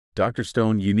Dr.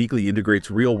 Stone uniquely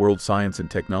integrates real-world science and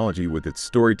technology with its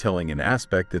storytelling, an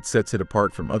aspect that sets it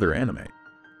apart from other anime.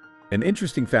 An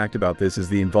interesting fact about this is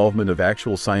the involvement of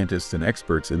actual scientists and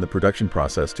experts in the production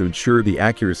process to ensure the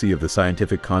accuracy of the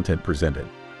scientific content presented.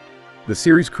 The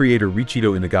series creator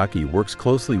Riichiro Inagaki works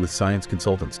closely with science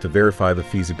consultants to verify the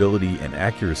feasibility and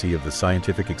accuracy of the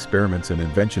scientific experiments and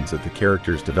inventions that the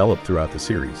characters develop throughout the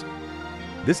series.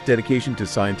 This dedication to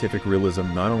scientific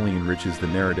realism not only enriches the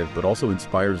narrative but also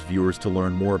inspires viewers to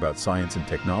learn more about science and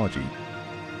technology,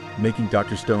 making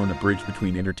Dr. Stone a bridge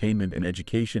between entertainment and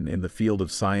education in the field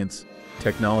of science,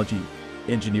 technology,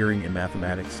 engineering, and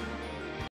mathematics.